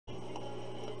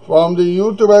From the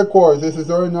YouTube headquarters, this is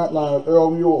our Nightline with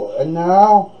Earl Mueller. And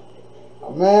now,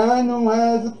 a man who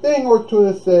has a thing or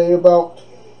two to say about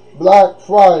Black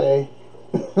Friday.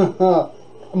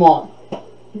 Come on.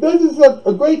 This is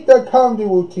a great comedy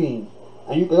routine,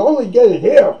 and you can only get it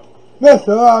here. Yes,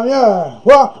 yeah.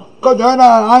 Well, because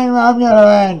I'm here,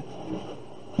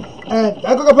 and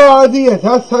I got apology, and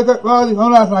that's I got apology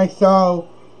from last night, so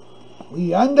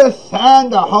we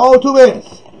understand the whole to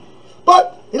this.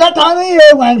 But it's that time of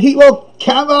year when people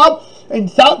come up and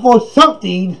stop for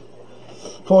something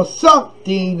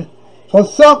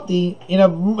in a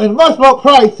much more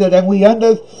price than we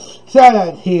understand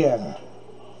it here.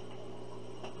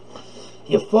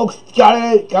 You folks got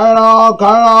it all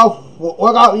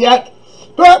work out yet?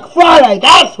 Black Friday,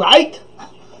 that's right!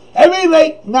 Every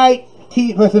late night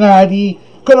TV personality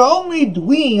could only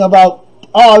dream about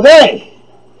all day.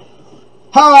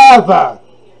 However,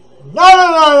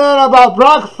 none about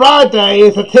Black Friday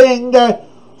is a thing that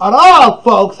a lot of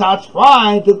folks are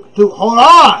trying to hold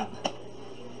on.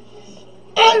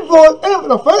 And for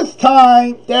the first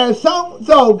time, there's some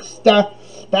folks that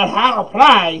have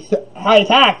applied high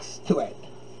tax to it.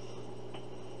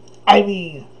 I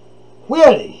mean,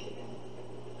 really?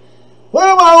 What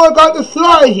am I got to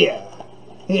slide here?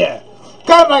 Here.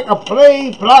 Kind of like a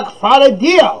plain Black Friday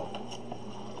deal.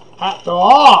 After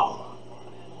all.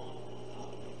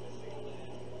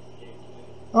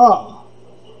 Oh.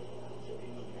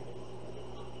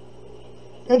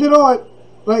 And you know what?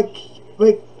 Like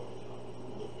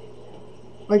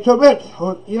to admit,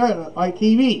 or like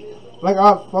TV. Like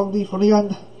from the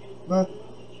end.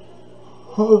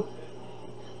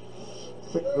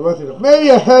 Maybe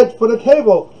a head for the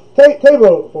table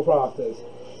for process.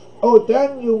 Oh,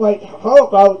 then you might, how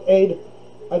about a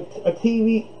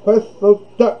TV personal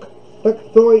duck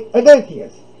story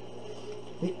identities?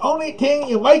 The only thing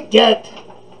you might get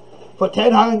for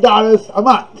 $1,000 a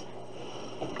month.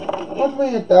 What's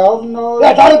me $1,000?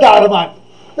 Yeah, $1,000 a month.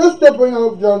 Just to bring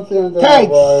up John Cena.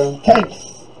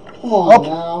 Thanks. Come on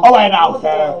now. All right now,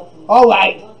 sir. All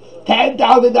right.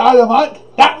 $10,000 a month?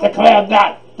 That's a clear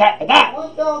that.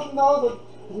 $1,000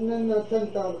 and then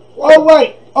 $10,000. Oh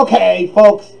wait, okay,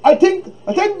 folks. I think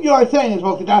you are saying this,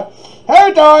 folks. That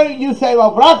every time you say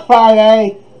about Black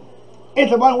Friday,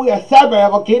 it's the one we are celebrating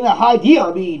about getting a high deal.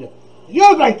 I mean,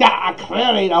 you like that are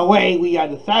clearly the way we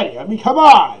understand it. I mean, come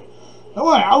on. No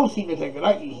one else seems to take it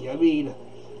like here. I mean,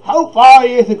 how far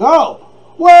years ago?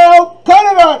 Well, kind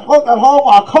of not folks at home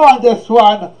are calling this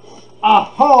one a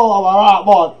whole lot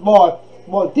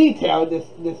more detail in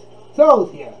this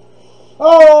shows here.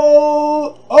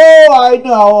 Oh, I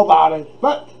know about it,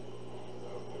 but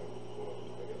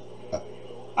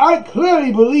I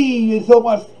clearly believe in so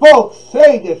much folks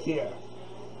say this here.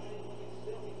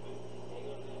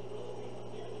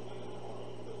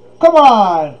 Come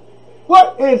on,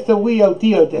 what is the real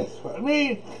deal of this one? I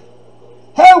mean,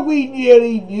 have we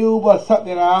nearly knew about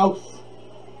something else?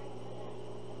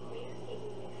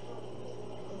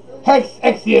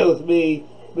 Excuse me,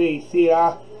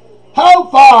 Cena. How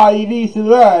far you need to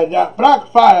learn that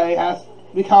Black Friday has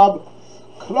become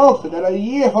closer than a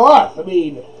year for us? I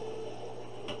mean,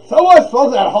 so much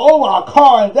folks at home are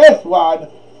calling this one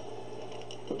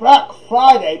the Black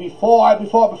Friday before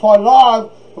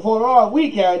long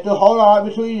weekend to hold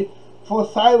on for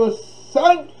Cyber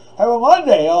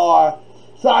Monday or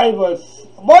Cyber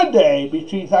Monday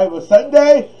between Cyber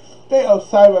Sunday or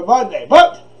Cyber Monday.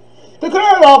 But the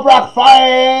current on Black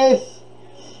Friday is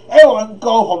everyone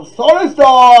go from store to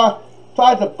store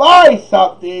trying to buy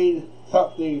something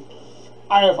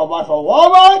either from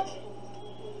Walmart,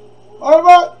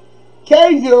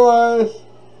 K-Jewelers,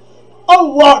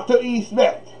 or Walter E.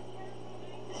 Smith.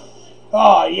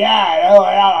 Oh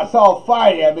yeah, I saw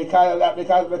fighting because of that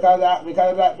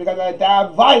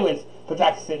damn virus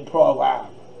protection program.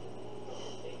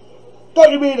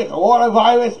 Don't you mean the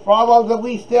coronavirus problems that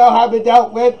we still haven't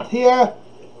dealt with here?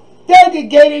 They could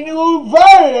get a new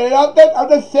variant of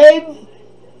the same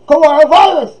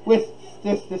coronavirus with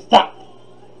this stuff.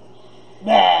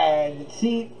 Man,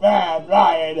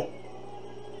 Brian.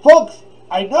 Folks,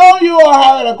 I know you are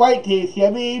having a great taste here.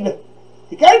 I mean,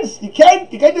 you can't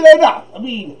do enough. I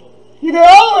mean, you can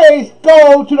always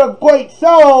go to the great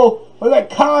show with the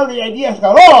comedy ideas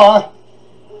galore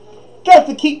just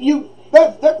to keep you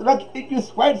keep you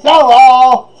sweats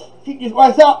out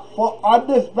on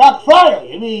this Black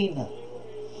Friday. I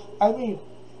mean,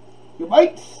 you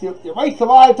might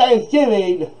survive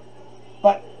Thanksgiving,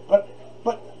 but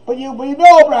you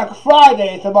know Black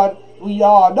Friday is about we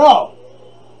all know.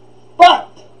 But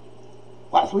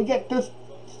once we get this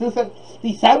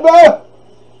December,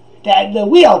 then the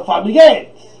real fun begins.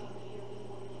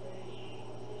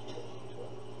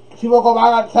 People go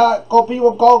outside,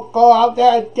 go out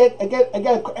there and get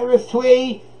a Christmas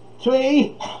tree.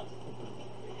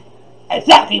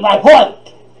 Exactly my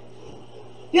point.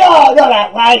 You all know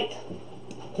that, right?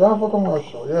 Time for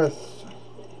commercial, yes.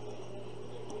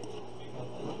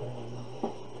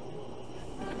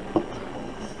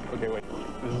 Okay, wait.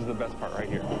 This is the best part right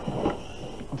here.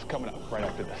 It's coming up right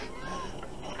after this.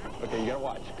 Okay, you gotta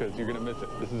watch, because you're gonna miss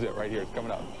it. This is it right here. It's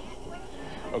coming up.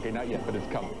 Okay, not yet, but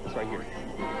it's coming. It's right here.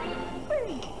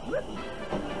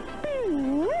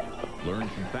 Learn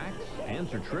some facts,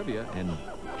 answer trivia, and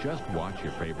just watch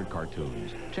your favorite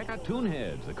cartoons. Check out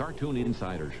Toonheads, the Cartoon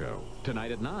Insider Show,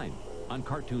 tonight at 9 on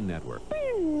Cartoon Network.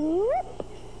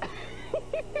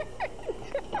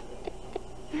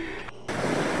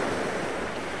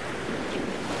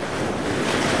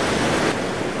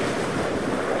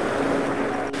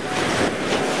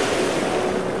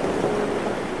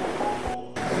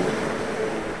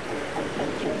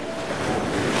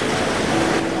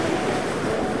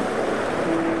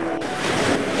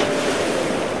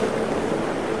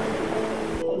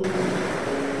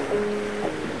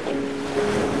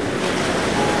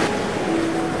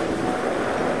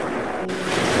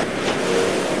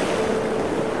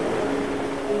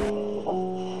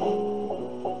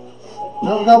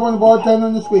 Never got one ball 10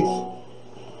 on the squeeze.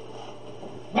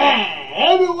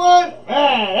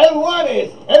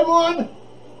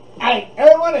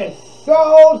 Everyone is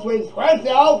so stressed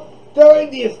out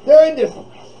during this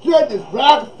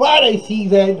Black Friday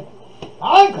season.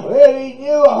 I clearly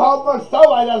knew how much stuff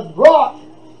I just brought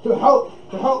to help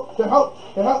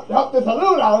the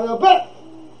saloon out a little bit.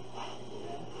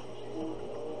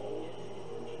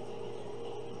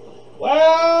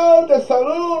 Well, the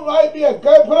saloon might be a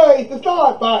good place to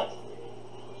start, but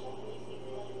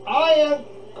I am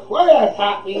quite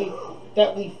happy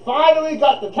that we finally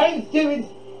got the Thanksgiving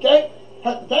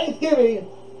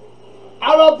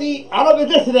out of the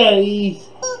dictionaries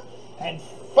and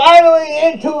finally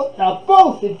into the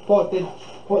most important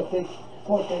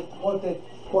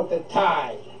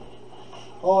time.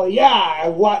 Oh yeah,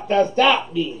 and what does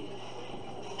that mean?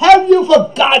 Have you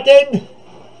forgotten?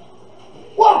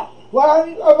 What? Well,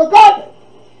 I've forgotten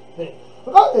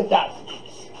that.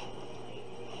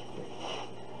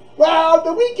 Well,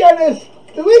 the weekend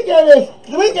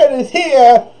is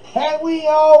here, and we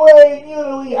always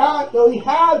we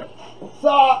have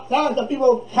some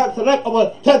people have select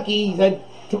over turkeys and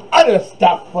some other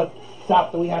stuff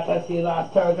that we had to see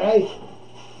last Thursday.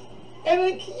 And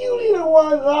it's usually the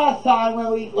one last time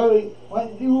when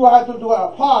you had to do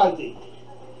a party.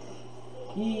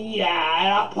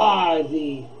 Yeah, a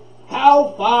party.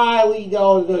 How far we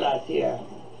don't do that here.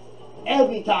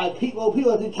 Every time people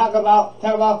talk about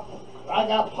I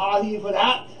got party for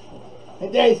that,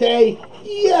 and they say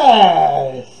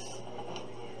yes.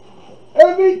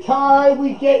 Every time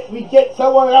we get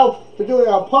someone else to do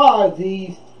their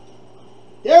parties,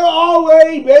 they're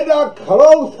always been a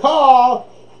close call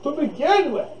to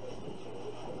begin with.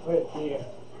 Here.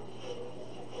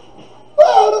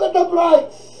 Well, look at the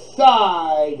bright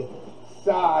side,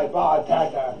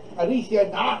 bartender. At least you're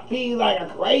not being like a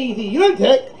crazy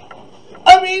lunatic.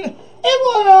 I mean,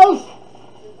 everyone else,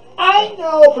 I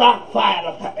know Black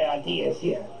Friday ideas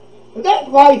here. But that's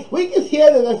why Squeak is here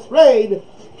to explain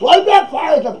why Black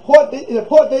Friday is important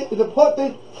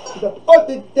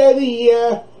day of the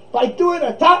year by doing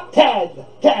a top 10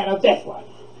 of this one.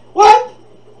 What?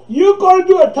 You gonna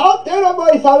do a top 10 of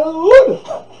my saloon?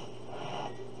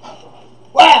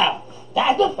 Well,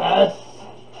 that's the first.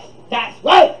 That's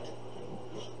right.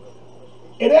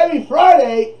 And every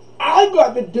Friday, I'm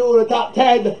going to do the top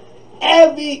 10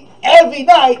 every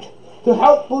night to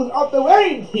help boost up the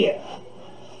ratings here.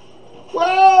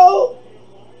 Well,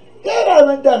 they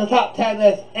haven't done a top 10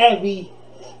 list every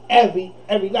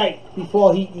night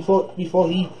before he retires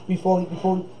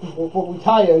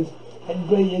and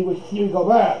graduates with Series of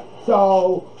Earth.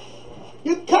 So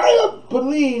you kind of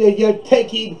believe that you're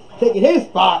taking his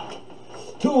spot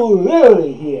too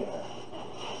literally here.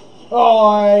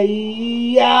 Oh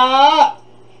yeah.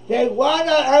 Then why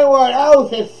not everyone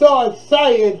else is so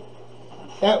excited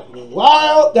that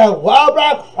while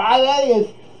Black Friday is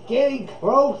getting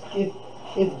close, is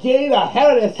getting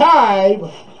ahead of the time,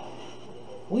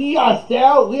 we are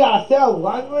still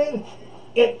wondering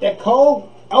if the cold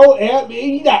old air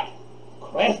means that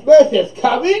Christmas is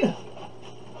coming?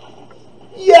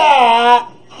 Yeah,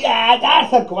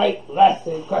 that's a great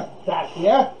lesson, Christmas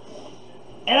here.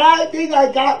 And I think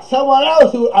I got someone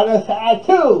else who understands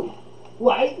too.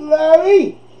 Right,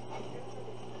 Larry?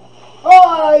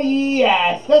 Oh,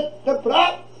 yes, the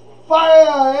Black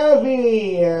Friday every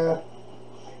year.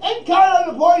 And kind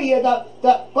of the point here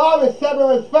that Bob is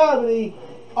celebrating his family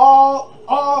all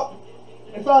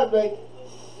celebrate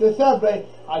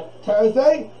on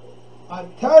Thursday,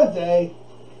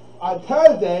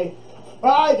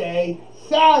 Friday,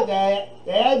 Saturday,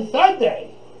 and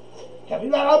Sunday.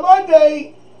 Coming back on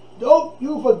Monday, don't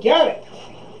you forget it.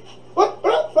 But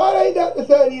Friday, not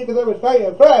necessarily because I'm with family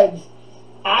and friends.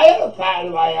 I have a plan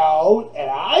of my own, and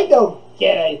I don't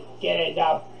get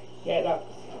enough here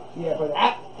for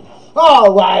that.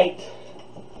 All right.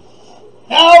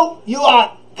 Now you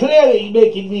are clearly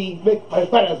make my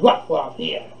feathers work for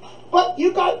here. But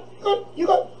you got the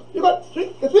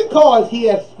three cars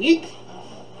here, sweet.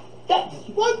 That's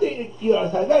one thing you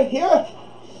understand right here.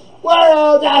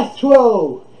 Well, that's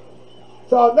true.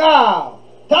 So now,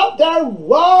 top down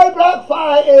why Black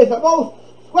Friday is the most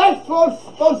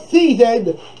stressful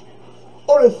season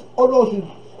or the most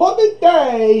important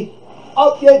day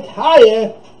of the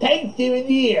entire Thanksgiving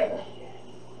year.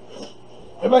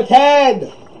 Number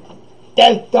 10.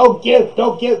 Just don't give stuff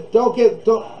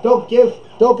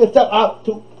out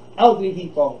to elderly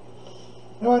people.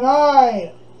 Number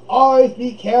 9. Always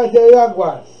be careful to the young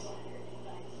ones.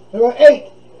 Number 8.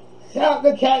 Sound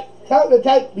the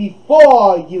tent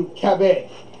before you come in.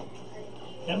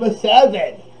 Number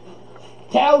 7.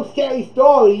 Tell scary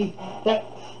stories that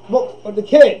books for the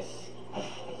kids.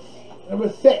 Number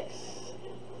 6.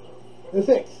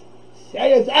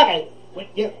 Say a second with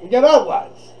your loved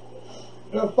ones.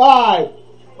 Number 5.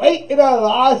 Wait in the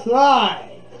last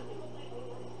line.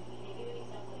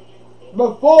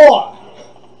 Number 4.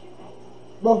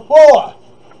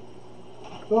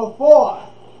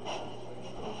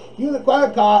 Use a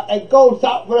credit card and go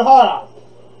shop for the hard.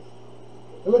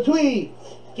 Number 3.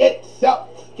 Get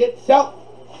self-made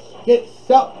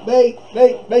stuff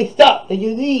that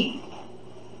you need.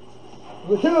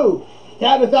 Number 2.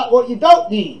 Stand out what you don't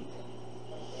need.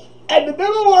 And the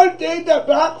number one thing that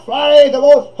Black Friday is the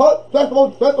most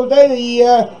special day of the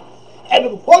year, and the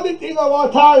important thing of all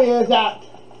time is that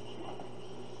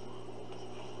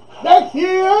next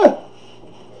year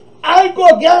I'm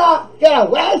gonna get a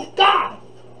red scarf.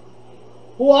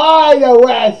 Why the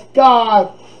red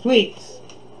scarf, sweets?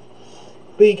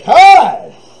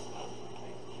 Because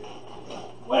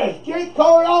when it's getting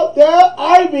cold out there,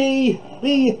 I be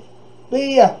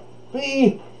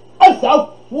a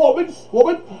self-woman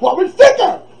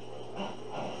sticker.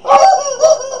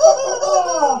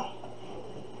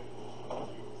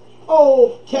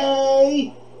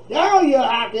 Okay, now you're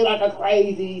acting like a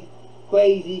crazy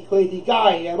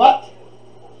guy here, but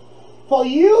for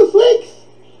you, sweets,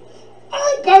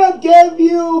 I'm gonna give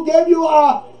you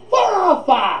a 4 out of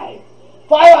 5.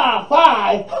 5 out of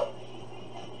 5.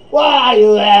 Why are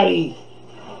you happy?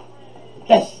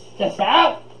 That's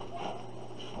out.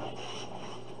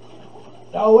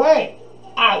 No way,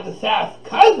 I'm the South's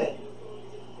cousin.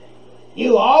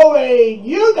 You already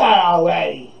knew that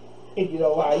already, if you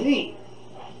know what I mean.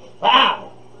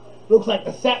 Wow, looks like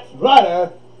the South's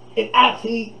brother, it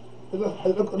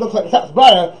looks like the South's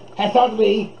brother has turned to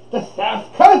be the South's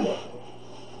cousin.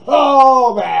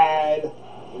 Oh man,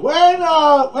 when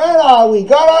are we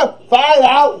gonna find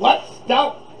out what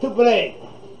stuff to bring?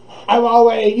 I've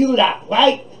already knew that,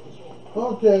 right?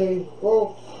 Okay,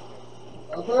 well,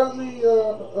 apparently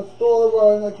a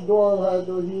store next door has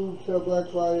a huge Black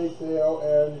Friday sale,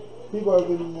 and people have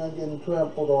been getting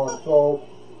trampled on. So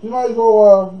you might as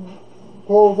well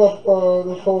close up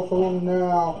this whole saloon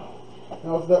now,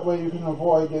 so that way you can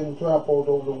avoid getting trampled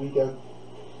over the weekend.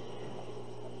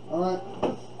 Alright?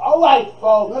 Alright,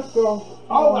 folks. Let's go.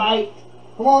 Alright.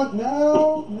 Come on,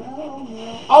 now.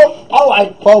 Oh,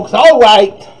 alright, folks,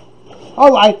 alright.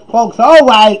 Alright, folks,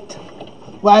 alright.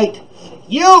 Right.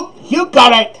 You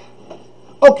got it.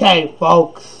 Okay,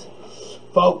 folks.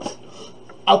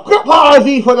 A quick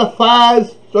apology for the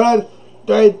fans during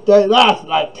the last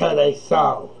night today,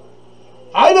 so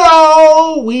I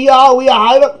know we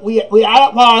had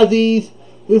apologies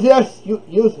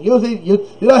using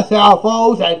your cell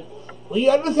phones, and we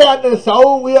understand this,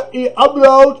 so we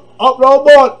upload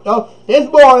more. This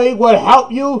morning will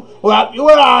help you with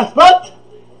us, but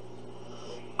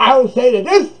I would say that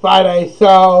this Friday,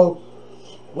 so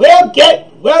we'll get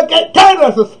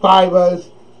 10 subscribers,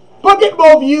 but get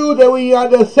more views than we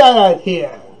understand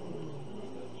here.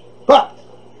 But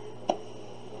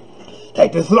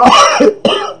take this slide.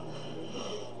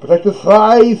 Protect the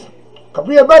slides. Come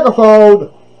here,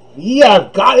 microphone. We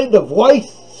have gotten the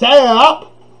voice set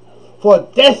up for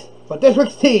this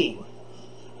week's team.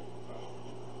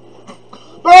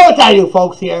 But I'll tell you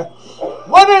folks here,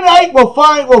 Monday night we'll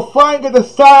get the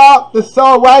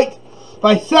song right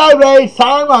by Saturday,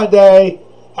 Sunday, Monday.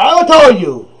 I will tell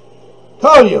you,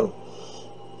 Told you.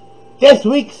 This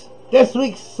week's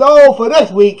show for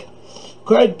this week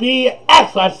could be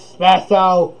extra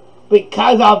special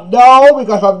because of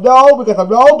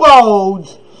no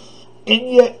bones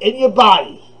in your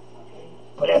body.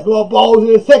 But there's more bones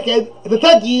in the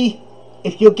turkey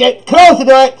if you get closer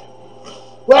to it.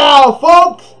 Well,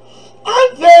 folks,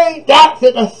 I'm saying that's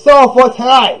it the show for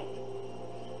tonight.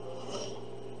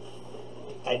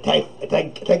 And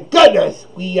thank goodness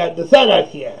we decided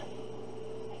here.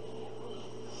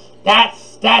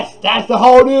 That's the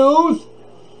whole news.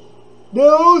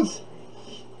 And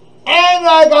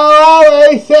like I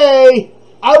always say,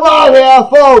 I'm out here,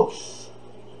 folks.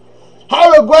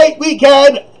 Have a great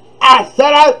weekend. Hasta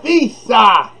la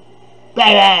vista,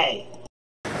 baby.